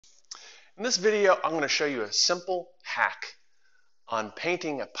In this video, I'm going to show you a simple hack on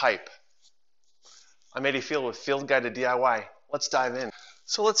painting a pipe. I'm Eddie Field with Field Guide to DIY. Let's dive in.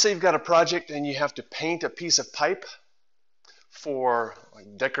 So let's say you've got a project and you have to paint a piece of pipe for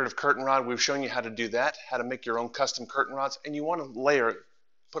decorative curtain rod. We've shown you how to do that, how to make your own custom curtain rods, and you want to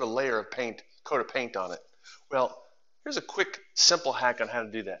put a layer of paint, coat of paint on it. Well, here's a quick, simple hack on how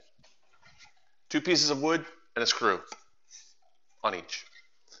to do that. 2 pieces of wood and a screw on each.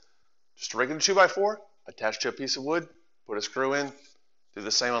 Just a regular 2x4 attached to a piece of wood, put a screw in, do the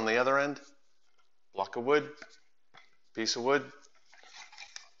same on the other end, block of wood, piece of wood,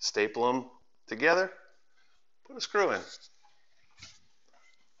 staple them together, put a screw in.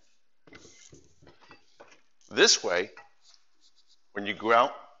 This way, when you go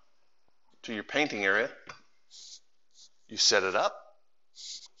out to your painting area, you set it up,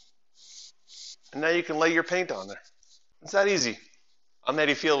 and now you can lay your paint on there. It's that easy. I'm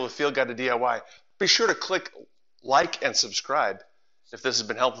Eddie Field with Field Guide to DIY. Be sure to click like and subscribe if this has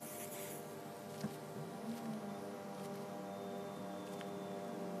been helpful.